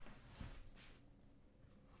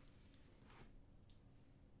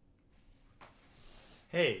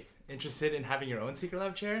Hey, interested in having your own Secret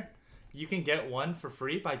Lab chair? You can get one for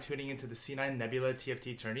free by tuning into the C9 Nebula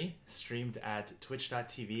TFT tourney, streamed at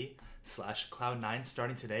twitch.tv/cloud9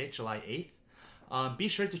 starting today, July 8th. Be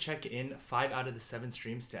sure to check in 5 out of the 7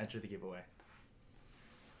 streams to enter the giveaway.